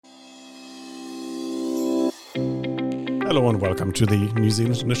Hello and welcome to the New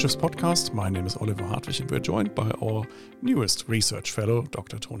Zealand Initiatives podcast. My name is Oliver Hartwig and we're joined by our newest research fellow,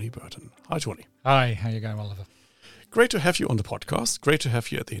 Dr. Tony Burton. Hi, Tony. Hi, how are you going, Oliver? Great to have you on the podcast. Great to have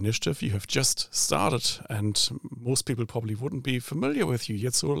you at the initiative. You have just started and most people probably wouldn't be familiar with you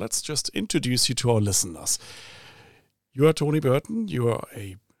yet, so let's just introduce you to our listeners. You are Tony Burton. You are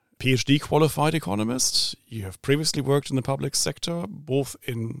a PhD qualified economist. You have previously worked in the public sector, both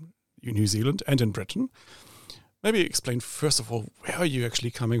in New Zealand and in Britain. Maybe explain, first of all, where are you actually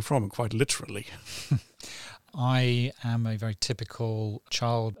coming from, quite literally? I am a very typical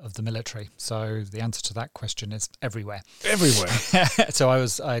child of the military. So the answer to that question is everywhere. Everywhere. So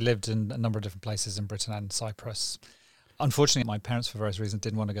I lived in a number of different places in Britain and Cyprus. Unfortunately, my parents, for various reasons,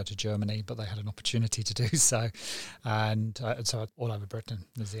 didn't want to go to Germany, but they had an opportunity to do so. And so all over Britain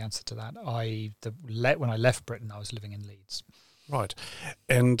is the answer to that. When I left Britain, I was living in Leeds. Right.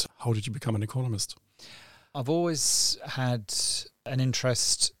 And how did you become an economist? I've always had an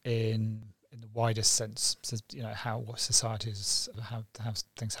interest in the widest sense, so, how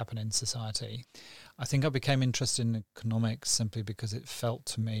things happen in society. I think I became interested in economics simply because it felt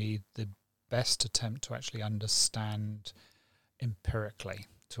to me the best attempt to actually understand empirically,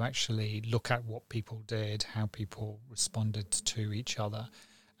 to actually look at what people did, how people responded to each other,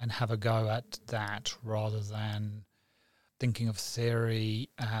 and have a go at that rather than thinking of theory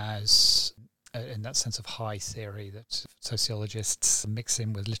as in that sense of high theory that sociologists mix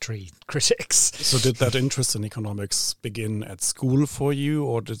in with literary critics. So did that interest in economics begin at school for you,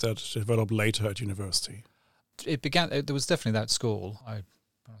 or did that develop later at university? It began, there was definitely that at school. When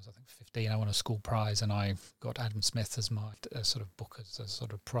I was, 15, I won a school prize and I got Adam Smith as my sort of book as a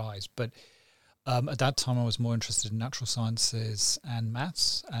sort of prize. But at that time I was more interested in natural sciences and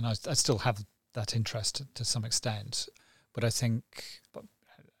maths, and I still have that interest to some extent. But I think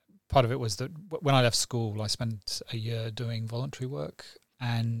part of it was that when I left school, I spent a year doing voluntary work,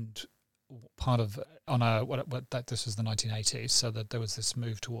 and part of this was the 1980s, so that there was this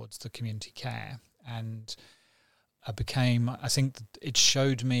move towards the community care, and I think that it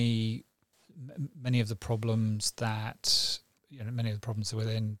showed me many of the problems that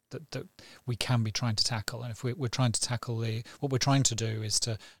within that we can be trying to tackle, and if we're trying to tackle what we're trying to do is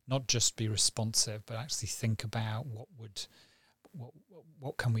to not just be responsive, but actually think about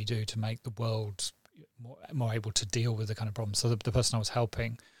what can we do to make the world more able to deal with the kind of problems. So the person I was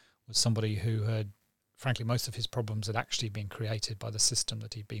helping was somebody who had, frankly, most of his problems had actually been created by the system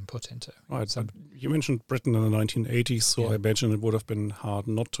that he'd been put into. Right. So you mentioned Britain in the 1980s, so yeah. I imagine it would have been hard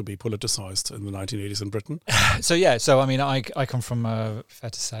not to be politicized in the 1980s in Britain. I come from fair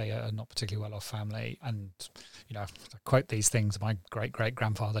to say, a not particularly well-off family, and I quote these things. My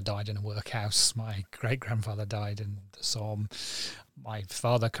great-great-grandfather died in a workhouse. My great-grandfather died in the Somme. My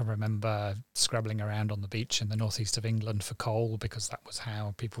father can remember scrabbling around on the beach in the northeast of England for coal, because that was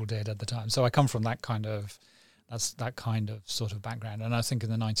how people did at the time. So I come from that kind of sort of background. And I think in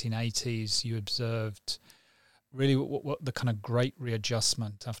the 1980s you observed really what the kind of great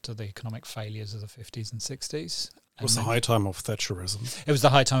readjustment after the economic failures of the 50s and 60s. It was the high time of Thatcherism. It was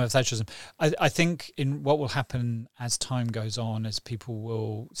the high time of Thatcherism. I think in what will happen as time goes on is people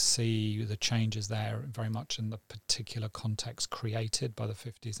will see the changes there very much in the particular context created by the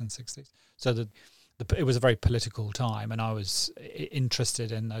 50s and 60s. So that it was a very political time, and I was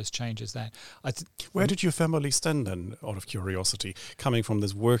interested in those changes there. Where did your family stand then, out of curiosity? Coming from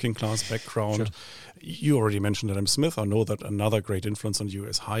this working class background, Sure. You already mentioned Adam Smith. I know that another great influence on you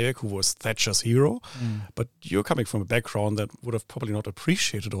is Hayek, who was Thatcher's hero. But you're coming from a background that would have probably not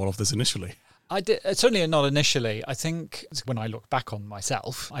appreciated all of this initially. I did, certainly not initially. I think when I look back on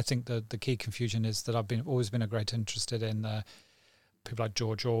myself, I think the key confusion is that I've always been great interested in people like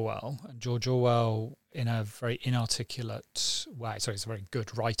George Orwell. And George Orwell, in a very inarticulate way, so he's a very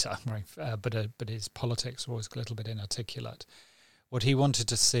good writer, but his politics were always a little bit inarticulate. What he wanted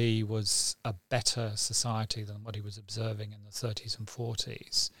to see was a better society than what he was observing in the 30s and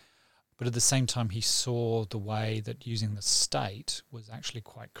 40s. But at the same time, he saw the way that using the state was actually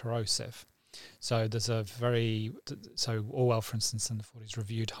quite corrosive. So Orwell, for instance, in the 40s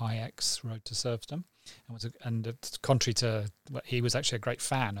reviewed Hayek's Road to Serfdom, and it's contrary to, he was actually a great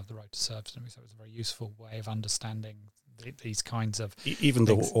fan of the Road to Serfdom. So it was a very useful way of understanding these kinds of even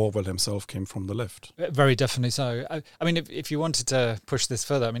things. Though Orwell himself came from the left. Very definitely so. I mean, if you wanted to push this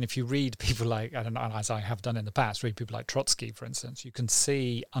further, I mean, if you read people like, I don't know, as I have done in the past, read people like Trotsky, for instance, you can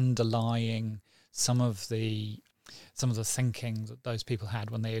see underlying some of the thinking that those people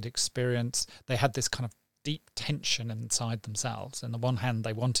had when they had experienced, they had this kind of deep tension inside themselves. On the one hand,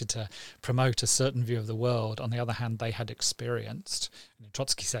 they wanted to promote a certain view of the world. On the other hand, they had experienced, and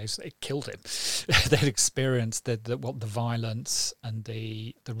Trotsky says it killed him. They had experienced the violence and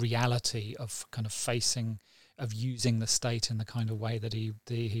the reality of kind of of using the state in the kind of way that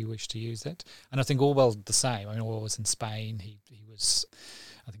he wished to use it. And I think Orwell the same. I mean, Orwell was in Spain. He was,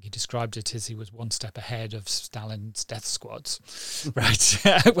 I think he described it as he was one step ahead of Stalin's death squads,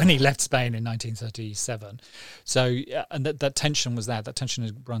 right, when he left Spain in 1937. So, and that tension was there. That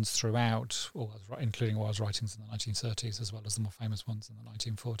tension runs throughout, including Orwell's writings in the 1930s, as well as the more famous ones in the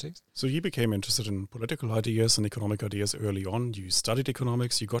 1940s. So you became interested in political ideas and economic ideas early on. You studied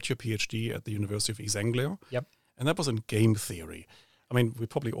economics. You got your PhD at the University of East Anglia. Yep. And that was in game theory. I mean, we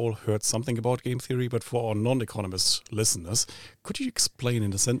probably all heard something about game theory, but for our non-economist listeners, could you explain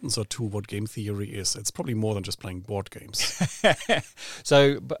in a sentence or two what game theory is? It's probably more than just playing board games.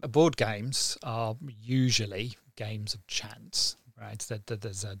 So board games are usually games of chance, right?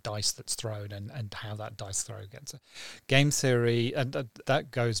 There's a dice that's thrown and how that dice throw gets it. Game theory, and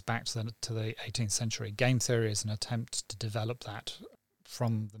that goes back to the 18th century. Game theory is an attempt to develop that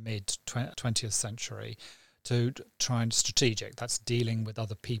from the mid-20th century to try and strategic. That's dealing with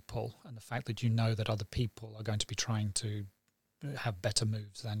other people and the fact that you know that other people are going to be trying to have better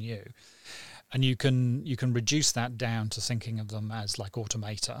moves than you. And you can reduce that down to thinking of them as like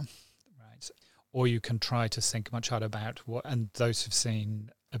automata, right? Or you can try to think much harder about what, and those who've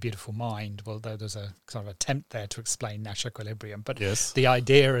seen A Beautiful Mind, well, there's a kind of attempt there to explain Nash equilibrium. But yes, the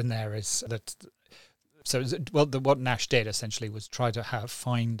idea in there is that what Nash did essentially was try to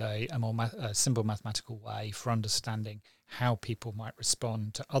find a more simple mathematical way for understanding how people might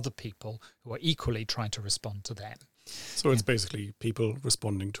respond to other people who are equally trying to respond to them. So it's basically people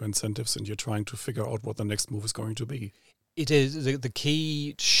responding to incentives, and you're trying to figure out what the next move is going to be. It is the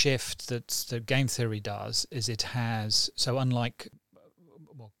key shift that game theory does is it has, so unlike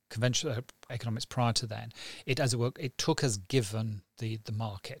conventional economics prior to then, it took as given the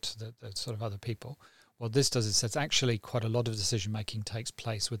market, the sort of other people. What this does is says actually quite a lot of decision making takes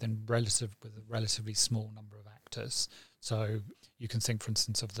place with a relatively small number of actors. So you can think, for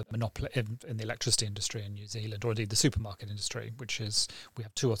instance, of the monopoly in the electricity industry in New Zealand, or indeed the supermarket industry, which is we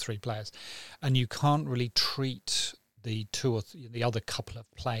have 2 or 3 players, and you can't really treat the the other couple of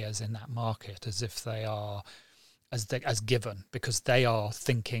players in that market as if they are as given, because they are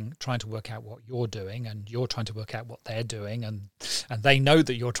trying to work out what you're doing, and you're trying to work out what they're doing, and they know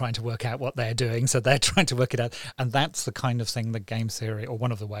that you're trying to work out what they're doing, so they're trying to work it out. And that's the kind of thing that game theory, or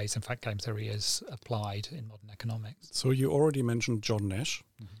one of the ways, in fact, game theory is applied in modern economics. So you already mentioned John Nash.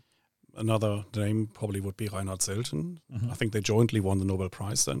 Mm-hmm. Another name probably would be Reinhard Selten. Mm-hmm. I think they jointly won the Nobel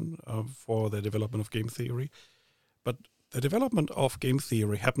Prize then for their development of game theory. But the development of game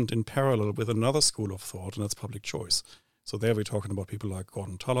theory happened in parallel with another school of thought, and that's public choice. So there we're talking about people like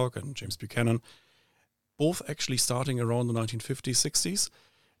Gordon Tullock and James Buchanan, both actually starting around the 1950s, 60s,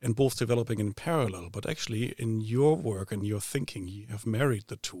 and both developing in parallel. But actually, in your work and your thinking, you have married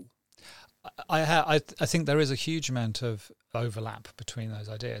the two. I think there is a huge amount of overlap between those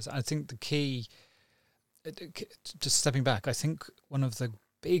ideas. I think the key, just stepping back, I think one of the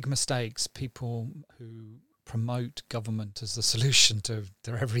big mistakes people who promote government as the solution to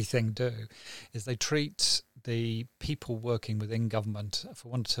everything do is they treat the people working within government, for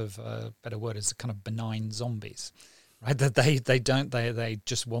want of a better word, as kind of benign zombies, right? That they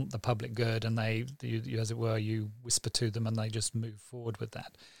just want the public good, and as it were, you whisper to them and they just move forward with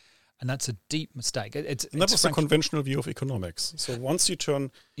that. And that's a deep mistake. That was the conventional view of economics. So once you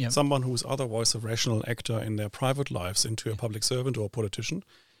turn someone who's otherwise a rational actor in their private lives into a public servant or a politician,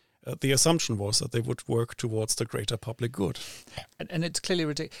 the assumption was that they would work towards the greater public good. And it's clearly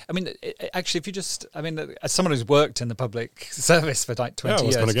ridiculous. I mean, actually, if you just, as someone who's worked in the public service for like 20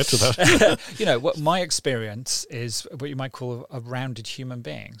 years. I was going to get to that. What my experience is what you might call a rounded human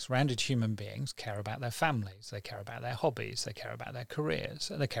beings. Rounded human beings care about their families. They care about their hobbies. They care about their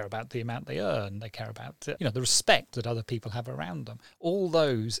careers. They care about the amount they earn. They care about, the respect that other people have around them. All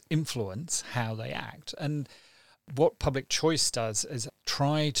those influence how they act. And what public choice does is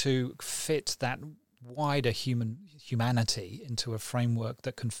try to fit that wider humanity into a framework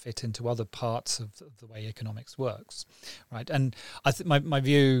that can fit into other parts of the way economics works, right? And I think my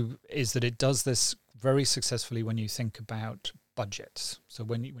view is that it does this very successfully when you think about budgets. So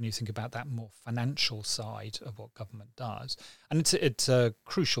when you think about that more financial side of what government does, and it's a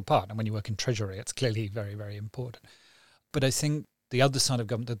crucial part. And when you work in Treasury, it's clearly very, very important. But I think the other side of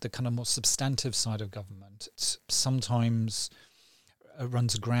government, the kind of more substantive side of government, sometimes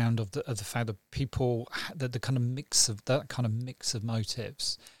runs aground of the fact that people, the kind of mix of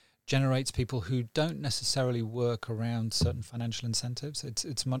motives, generates people who don't necessarily work around certain financial incentives.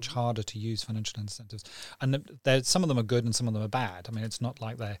 It's much harder to use financial incentives, and some of them are good and some of them are bad. I mean, it's not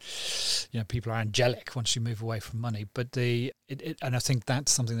like people are angelic once you move away from money. But and I think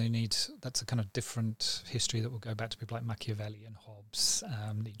that's something they need. That's a kind of different history that will go back to people like Machiavelli and Hobbes,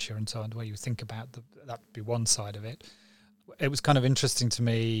 Nietzsche, and so on. The way you think about that would be one side of it. It was kind of interesting to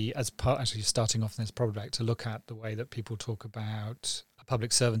me as part, actually starting off in this project, to look at the way that people talk about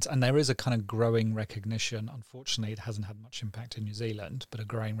public servants, and there is a kind of growing recognition. Unfortunately, it hasn't had much impact in New Zealand, but a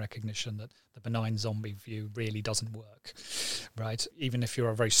growing recognition that the benign zombie view really doesn't work, right? Even if you're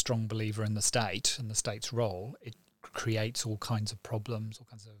a very strong believer in the state and the state's role, it creates all kinds of problems, all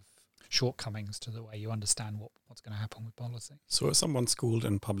kinds of shortcomings to the way you understand what's going to happen with policy. So as someone schooled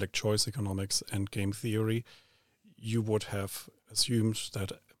in public choice economics and game theory, you would have assumed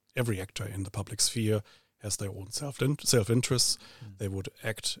that every actor in the public sphere has their own self-interests. They would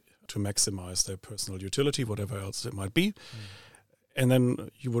act to maximize their personal utility, whatever else it might be. And then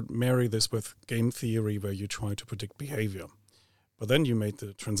you would marry this with game theory, where you try to predict behavior. But then you made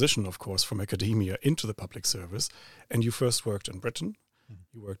the transition, of course, from academia into the public service. And you first worked in Britain.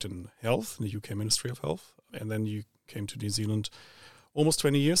 You worked in health, in the UK Ministry of Health. And then you came to New Zealand almost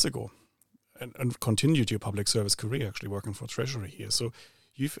 20 years ago and continued your public service career, actually working for Treasury here. So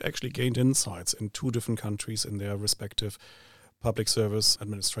you've actually gained insights in two different countries in their respective public service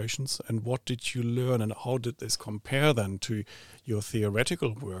administrations. And what did you learn, and how did this compare then to your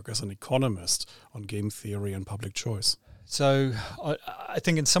theoretical work as an economist on game theory and public choice? So I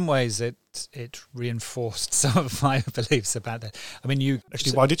think in some ways it reinforced some of my beliefs about that. I mean,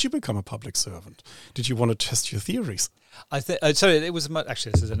 why did you become a public servant? Did you want to test your theories? So it was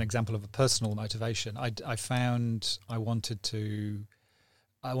actually, this is an example of a personal motivation. I found I wanted to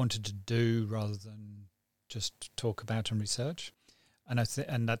do rather than just talk about and research, and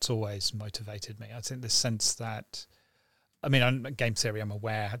that's always motivated me. I think the sense that, I mean, game theory, I'm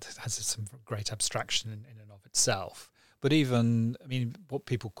aware, has some great abstraction in and of itself. But even, I mean, what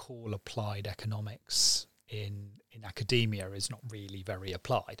people call applied economics in academia is not really very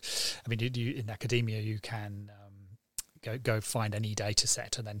applied. I mean, in academia, you can go find any data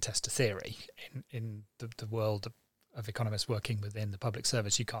set and then test a theory. In the world of economists working within the public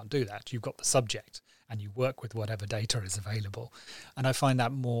service, you can't do that. You've got the subject and you work with whatever data is available. And I find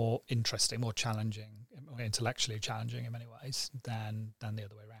that more interesting, more challenging, more intellectually challenging in many ways than the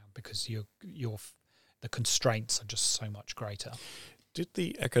other way around, because the constraints are just so much greater. Did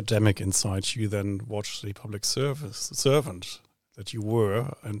the academic inside you then watch the public servant that you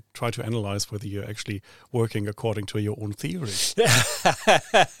were and try to analyze whether you're actually working according to your own theory?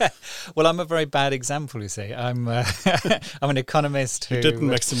 Well, I'm a very bad example, you see. I'm an economist who... You didn't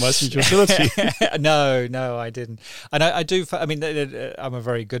maximize your utility. No, I didn't. And I do, I mean, I'm a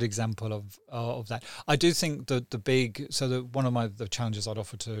very good example of that. I do think that one of the challenges I'd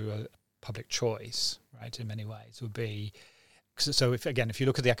offer to public choice, right, in many ways would be, so if you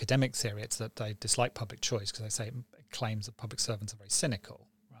look at the academic theory, it's that they dislike public choice because they say it claims that public servants are very cynical,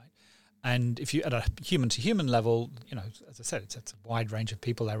 right? And if you, at a human-to-human level, as I said, it's a wide range of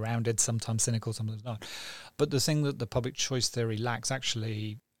people. They're rounded, sometimes cynical, sometimes not. But the thing that the public choice theory lacks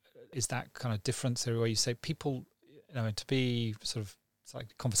actually is that kind of difference theory where you say people, to be sort of, it's like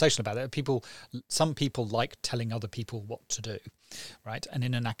a conversation about it. Some people like telling other people what to do, right? And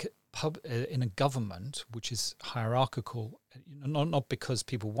in in a government which is hierarchical, not because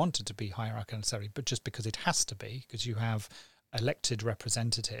people want it to be hierarchical necessarily, but just because it has to be, because you have elected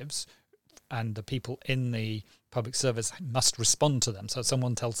representatives and the people in the public service must respond to them. So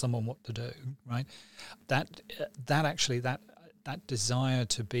someone tells someone what to do, right? That desire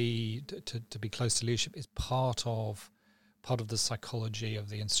to be close to leadership is part of the psychology of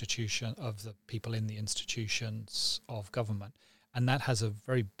the institution, of the people in the institutions of government. And that has a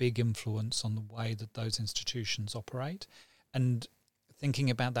very big influence on the way that those institutions operate. And thinking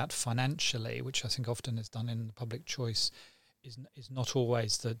about that financially, which I think often is done in the public choice, is not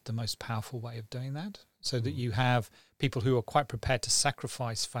always the most powerful way of doing that. So that you have people who are quite prepared to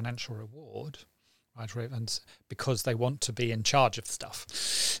sacrifice financial reward, right, and because they want to be in charge of stuff,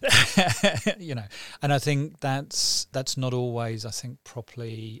 And I think that's not always, I think,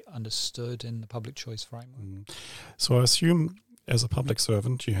 properly understood in the public choice framework. So I assume, as a public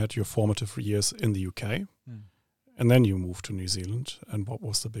servant, you had your formative years in the UK, and then you moved to New Zealand. And what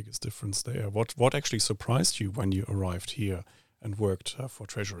was the biggest difference there? What actually surprised you when you arrived here and worked for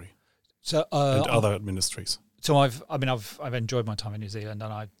Treasury and other ministries? So I've enjoyed my time in New Zealand,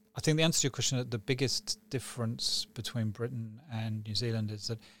 and I think the answer to your question, the biggest difference between Britain and New Zealand is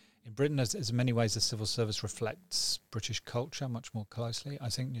that In Britain, as in many ways, the civil service reflects British culture much more closely. I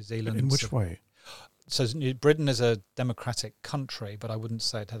think New Zealand... In which way? So Britain is a democratic country, but I wouldn't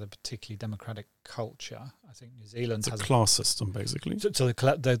say it has a particularly democratic culture. I think New Zealand has a class system, basically. So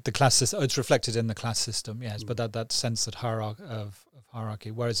the class system, it's reflected in the class system, yes, but that sense that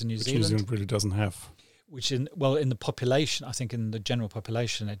hierarchy, whereas in New Zealand really doesn't have. In the population, I think in the general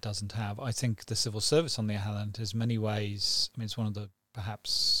population it doesn't have. I think the civil service, on the other hand, is many ways, it's one of the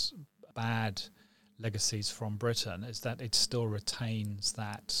perhaps bad legacies from Britain, is that it still retains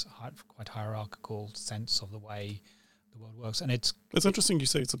that quite hierarchical sense of the way the world works. And it's interesting you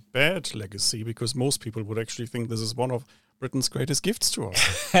say it's a bad legacy, because most people would actually think this is one of Britain's greatest gifts to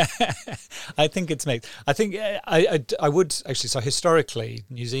us. I think it's made. I think I would actually. So historically,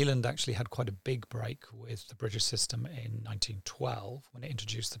 New Zealand actually had quite a big break with the British system in 1912 when it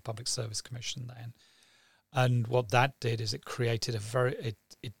introduced the Public Service Commission then, and what that did is it created it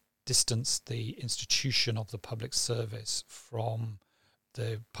distanced the institution of the public service from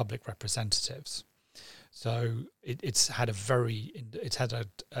the public representatives. So it's had a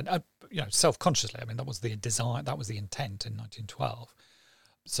self-consciously. That was the design, that was the intent in 1912.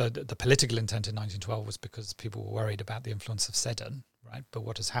 So the political intent in 1912 was because people were worried about the influence of Seddon, right? But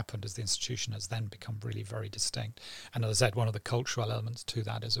what has happened is the institution has then become really very distinct. And as I said, one of the cultural elements to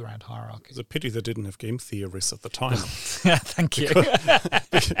that is around hierarchy. It's a pity they didn't have game theorists at the time. Thank you.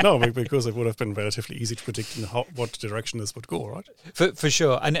 Because it would have been relatively easy to predict in what direction this would go, right? For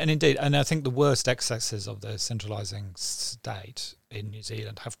sure. And indeed, and I think the worst excesses of the centralising state in New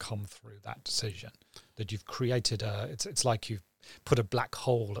Zealand have come through that decision, that you've created it's like you've put a black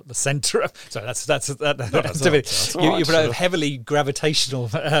hole at the centre of... Sorry, you put a heavily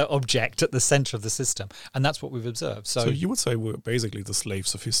gravitational object at the centre of the system, and that's what we've observed. So you would say we're basically the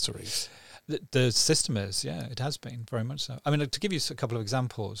slaves of history. The system is, yeah, it has been, very much so. To give you a couple of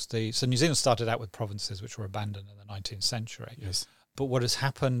examples, so New Zealand started out with provinces which were abandoned in the 19th century. Yes. But what has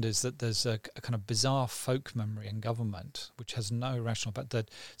happened is that there's a kind of bizarre folk memory in government, which has no rational, but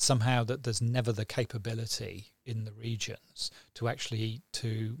that somehow that there's never the capability in the regions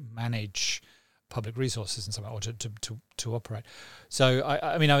to manage public resources and so on, or to operate. So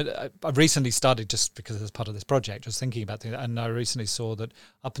I've recently started, just because as part of this project, just thinking about things, and I recently saw that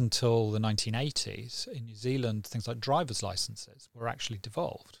up until the 1980s in New Zealand, things like driver's licenses were actually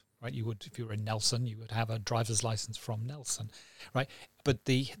devolved. Right, if you were in Nelson, you would have a driver's license from Nelson, right? But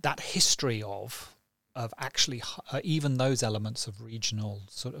that history of actually even those elements of regional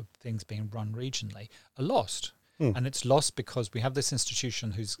sort of things being run regionally are lost, and it's lost because we have this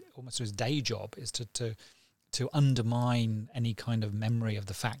institution whose day job is to undermine any kind of memory of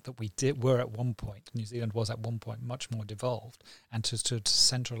the fact that were at one point, New Zealand was at one point much more devolved, and to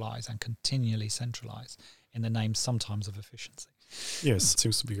centralise and continually centralise in the name sometimes of efficiency. Yes, it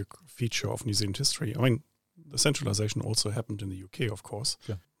seems to be a feature of New Zealand history. The centralisation also happened in the UK, of course.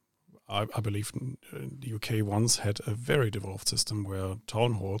 Yeah. I believe the UK once had a very devolved system where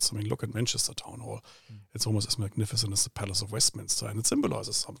town halls, look at Manchester Town Hall. It's almost as magnificent as the Palace of Westminster, and it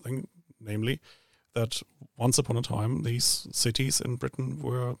symbolises something, namely that once upon a time these cities in Britain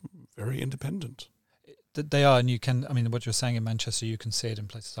were very independent. They are, and you can, what you're saying in Manchester, you can see it in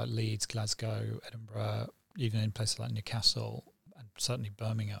places like Leeds, Glasgow, Edinburgh, even in places like Newcastle, and certainly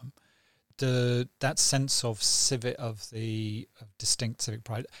Birmingham. That sense of distinct civic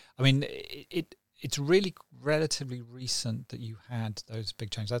pride. It's really relatively recent that you had those big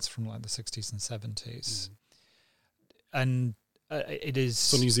changes. That's from like the 60s and 70s, and it is.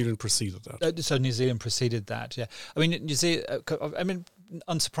 So New Zealand preceded that. New Zealand preceded that. Yeah, New Zealand.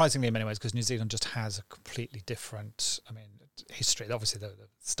 Unsurprisingly in many ways, because New Zealand just has a completely different. History. Obviously, the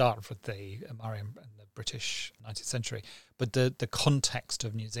start with the Maori and the British 19th century, but the context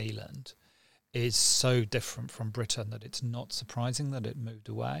of New Zealand is so different from Britain that it's not surprising that it moved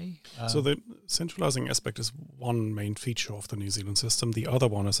away. So the centralising aspect is one main feature of the New Zealand system. The other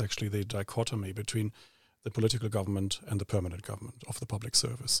one is actually the dichotomy between the political government and the permanent government of the public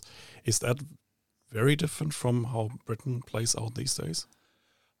service. Is that very different from how Britain plays out these days?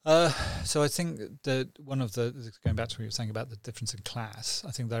 So I think that going back to what you were saying about the difference in class,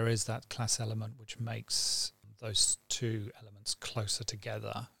 I think there is that class element which makes those two elements closer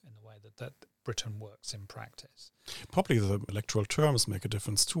together in the way that Britain works in practice. Probably the electoral terms make a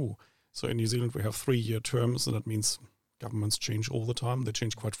difference too. So in New Zealand we have 3-year terms, and that means governments change all the time. They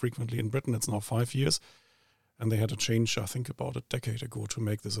change quite frequently. In Britain it's now 5 years, and they had to change, I think, about a decade ago to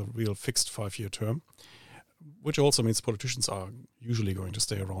make this a real fixed 5-year term, which also means politicians are usually going to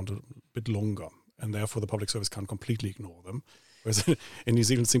stay around a bit longer, and therefore the public service can't completely ignore them. Whereas in New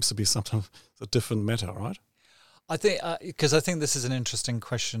Zealand it seems to be sometimes a different matter, right? I think because I think this is an interesting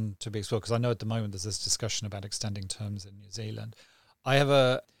question to be explored, because I know at the moment there's this discussion about extending terms in New Zealand. I have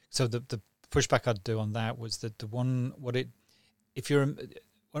the pushback I'd do on that was that one of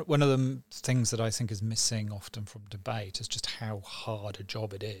the things that I think is missing often from debate is just how hard a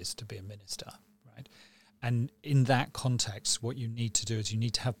job it is to be a minister, right? And in that context, what you need to do is you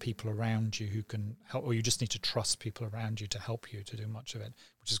need to have people around you who can help, or you just need to trust people around you to help you to do much of it,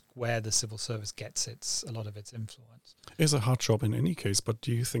 which is where the civil service gets a lot of its influence. It's a hard job in any case, but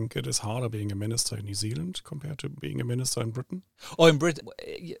do you think it is harder being a minister in New Zealand compared to being a minister in Britain? Oh, in Britain,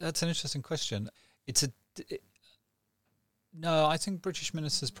 that's an interesting question. No, I think British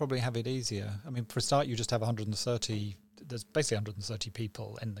ministers probably have it easier. I mean, for a start, you just have 130. There's basically 130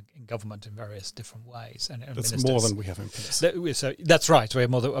 people in government in various different ways, and that's ministers. more than we have in place. So that's right. We have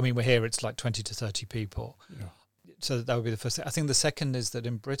more. We're here. It's like 20 to 30 people. Yeah. So that would be the first thing. I think the second is that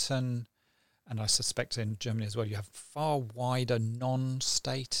in Britain, and I suspect in Germany as well, you have far wider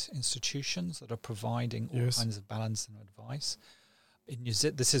non-state institutions that are providing all kinds of balance and advice. In New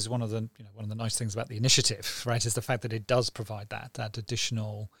Zealand, this is one of the nice things about the initiative, right? Is the fact that it does provide that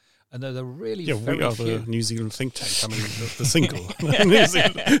additional, and they're really very we are few. the New Zealand think tank. I mean, the single New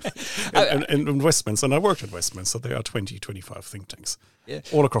Zealand and in Westminster, and I worked at Westminster. There are 25 think tanks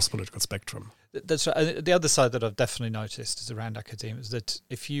all across the political spectrum. That's right. The other side that I've definitely noticed is around academia, is that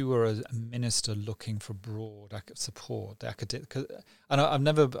if you were a minister looking for broad support, the academic, and I've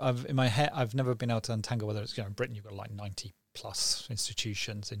never been able to untangle whether it's, in Britain you've got like 90 plus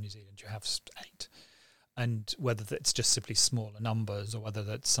institutions. In New Zealand you have 8, and whether it's just simply smaller numbers or whether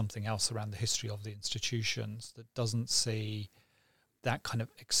that's something else around the history of the institutions that doesn't see that kind of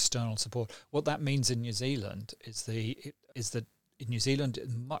external support. What that means in New Zealand is that in New Zealand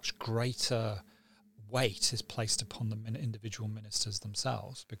much greater weight is placed upon the individual ministers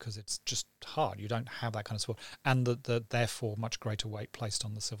themselves, because it's just hard. You don't have that kind of support, and therefore much greater weight placed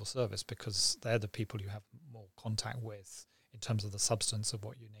on the civil service, because they're the people you have more contact with in terms of the substance of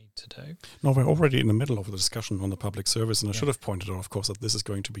what you need to do. Now, we're already in the middle of the discussion on the public service, and I should have pointed out, of course, that this is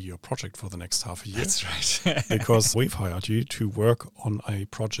going to be your project for the next half a year. That's right. Because we've hired you to work on a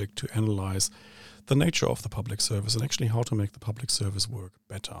project to analyze the nature of the public service and actually how to make the public service work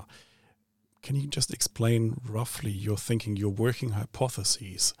better. Can you just explain roughly your thinking, your working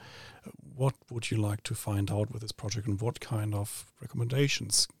hypotheses? What would you like to find out with this project, and what kind of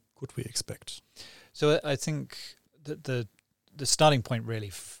recommendations could we expect? So I think that the starting point really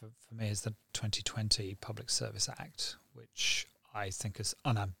for me is the 2020 Public Service Act, which I think is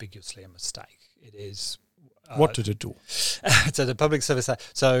unambiguously a mistake. It is. What did it do? So the Public Service Act.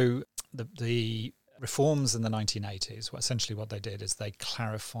 So the reforms in the 1980s, essentially what they did is they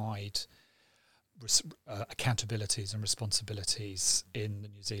clarified accountabilities and responsibilities in the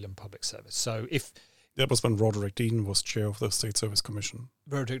New Zealand public service. So if that was when Roderick Dean was chair of the State Service Commission.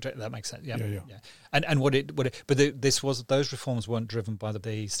 That makes sense. Yeah. And those reforms weren't driven by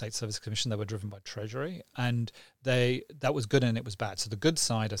the State Service Commission; they were driven by Treasury, and that was good and it was bad. So the good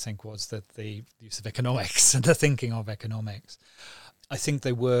side, I think, was that the use of economics and the thinking of economics. I think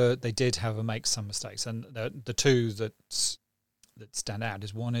they did make some mistakes, and the two that stand out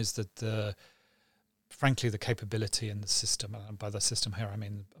is one is that frankly, the capability in the system, and by the system here I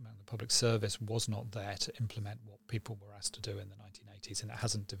mean the public service, was not there to implement what people were asked to do in the 1980s, and it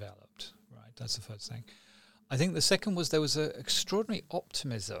hasn't developed, right? That's the first thing. I think the second was there was an extraordinary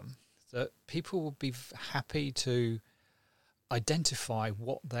optimism that people would be happy to identify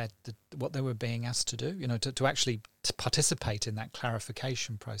what they were being asked to do, to actually participate in that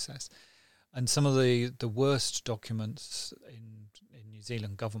clarification process. And some of the worst documents in New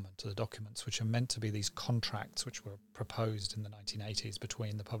Zealand government are the documents which are meant to be these contracts which were proposed in the 1980s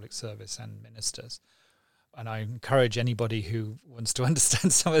between the public service and ministers. And I encourage anybody who wants to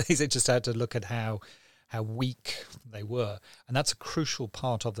understand some of these, they just had to look at how weak they were. And that's a crucial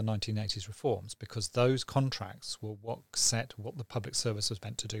part of the 1980s reforms, because those contracts were what set what the public service was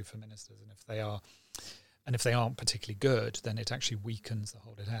meant to do for ministers. And if they aren't particularly good, then it actually weakens the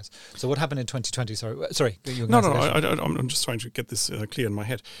hold it has. So what happened in 2020? Sorry. I'm just trying to get this clear in my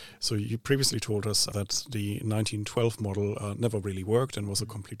head. So you previously told us that the 1912 model never really worked and was a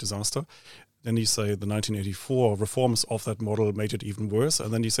complete disaster. Then you say the 1984 reforms of that model made it even worse.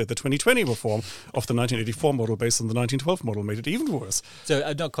 And then you say the 2020 reform of the 1984 model based on the 1912 model made it even worse.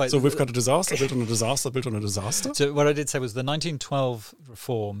 So not quite. So we've got a disaster built on a disaster built on a disaster. So what I did say was the 1912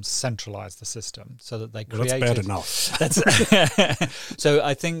 reforms centralised the system so that they created... That's bad enough. So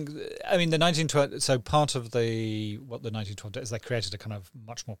I think, the 1912... So part of what the 1912 did is they created a kind of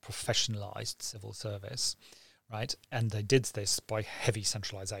much more professionalised civil service. Right, and they did this by heavy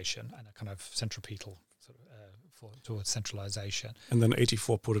centralisation and a kind of centripetal towards centralisation. And then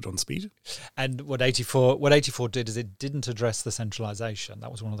 84 put it on speed. And what 84 did is it didn't address the centralisation.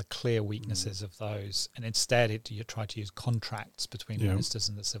 That was one of the clear weaknesses of those. And instead, you tried to use contracts between ministers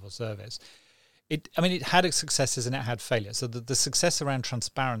and the civil service. It had its successes and it had failures. So the success around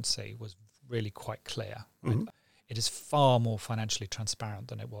transparency was really quite clear. Right? Mm-hmm. It is far more financially transparent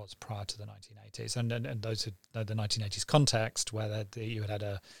than it was prior to the 1980s. And those who know the 1980s context, where you had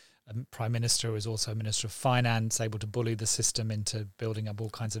a prime minister who was also a minister of finance, able to bully the system into building up all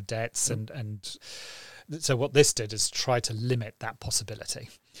kinds of debts. And so what this did is try to limit that possibility.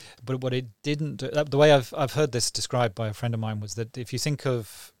 But what it didn't do, the way I've heard this described by a friend of mine, was that if you think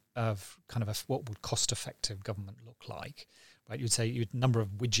of kind of what would cost-effective government look like, right? You'd say number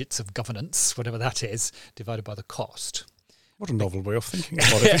of widgets of governance, whatever that is, divided by the cost. What a novel way of thinking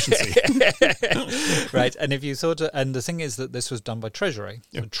about efficiency. Right. And if you and the thing is that this was done by Treasury.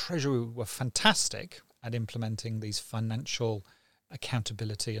 Yeah. So Treasury were fantastic at implementing these financial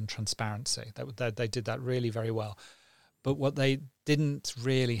accountability and transparency. They did that really very well. But what they didn't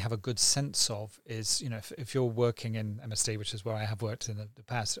really have a good sense of is, if you're working in MSD, which is where I have worked in the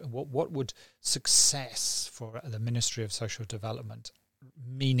past, what would success for the Ministry of Social Development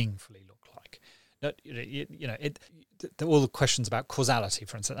meaningfully look like? All the questions about causality,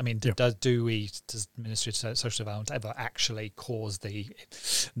 for instance. I mean, does the Ministry of Social Development ever actually cause the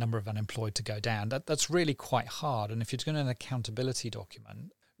number of unemployed to go down? That's really quite hard. And if you're doing an accountability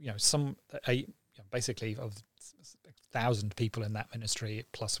document, basically of 1,000 people in that ministry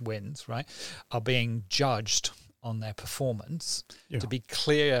plus wins, right, are being judged on their performance. To be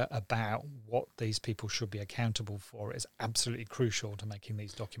clear about what these people should be accountable for is absolutely crucial to making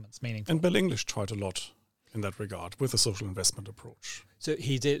these documents meaningful. And Bill English tried a lot in that regard with the social investment approach. So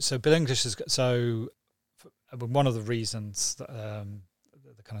he did. So Bill English is one of the reasons that,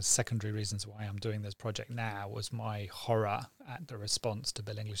 the kind of secondary reasons why I'm doing this project now was my horror at the response to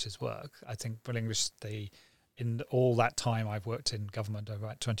Bill English's work. I think Bill English, in all that time I've worked in government, over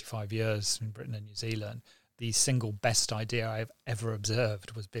about 25 years in Britain and New Zealand, the single best idea I've ever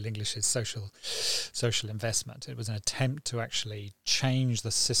observed was Bill English's social investment. It was an attempt to actually change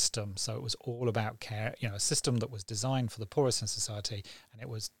the system, so it was all about care, a system that was designed for the poorest in society, and it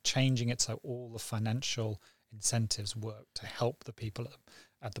was changing it so all the financial incentives worked to help the people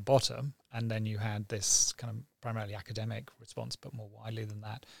at the bottom. And then you had this kind of primarily academic response, but more widely than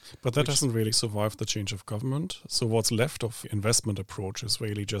that. But that doesn't really survive the change of government. So what's left of investment approach is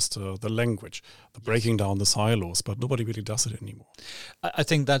really just the language, the breaking down the silos, but nobody really does it anymore. I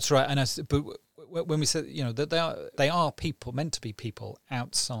think that's right. But when we say, that they are people, meant to be people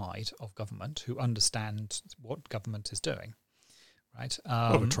outside of government who understand what government is doing. Right.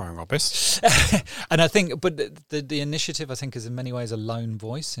 We're trying our best. And I think, but the initiative, I think, is in many ways a lone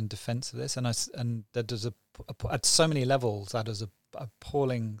voice in defence of this. And that does at so many levels, that is a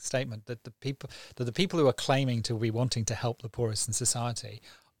appalling statement that the people who are claiming to be wanting to help the poorest in society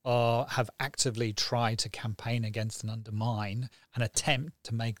have actively tried to campaign against and undermine an attempt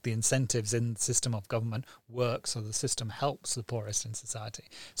to make the incentives in the system of government work so the system helps the poorest in society.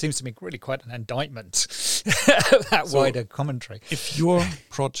 Seems to me really quite an indictment of that wider commentary. If your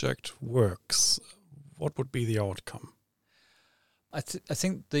project works, what would be the outcome? I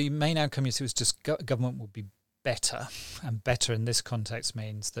think the main outcome you see was just government would be better, and better in this context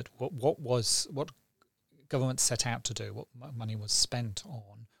means that what government set out to do, what money was spent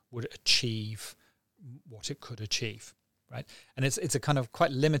on, would achieve what it could achieve, right? And it's a kind of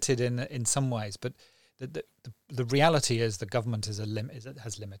quite limited in some ways, but the reality is the government has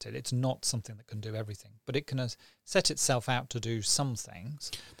limited. It's not something that can do everything, but it can set itself out to do some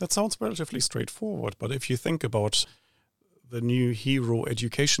things. That sounds relatively straightforward, but if you think about the new hero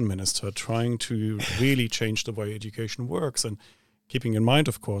education minister trying to really change the way education works, and keeping in mind,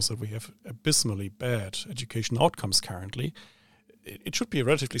 of course, that we have abysmally bad education outcomes currently, it should be a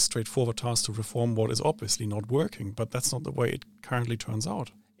relatively straightforward task to reform what is obviously not working, but that's not the way it currently turns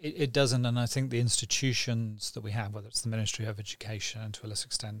out. It doesn't, and I think the institutions that we have, whether it's the Ministry of Education and to a lesser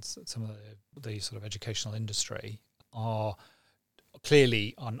extent some of the sort of educational industry, are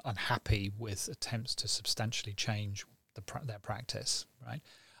clearly unhappy with attempts to substantially change their practice, right?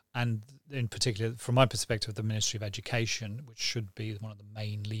 And in particular, from my perspective, the Ministry of Education, which should be one of the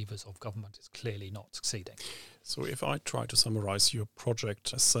main levers of government, is clearly not succeeding. So if I try to summarize your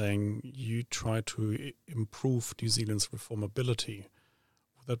project as saying you try to improve New Zealand's reformability,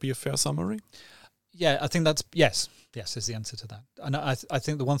 would that be a fair summary? Yeah, I think that's, yes is the answer to that. And I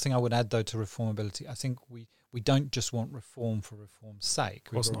think the one thing I would add, though, to reformability, I think we don't just want reform for reform's sake.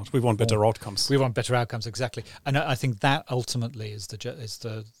 Of course not. We want better outcomes. We want better outcomes, exactly. And I think that ultimately is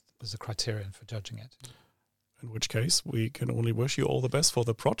the criterion for judging it. in which case we can only wish you all the best for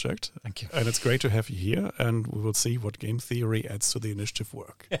the project. Thank you. And it's great to have you here, and we will see what game theory adds to the initiative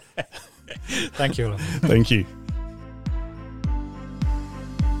work. Thank you. Thank you.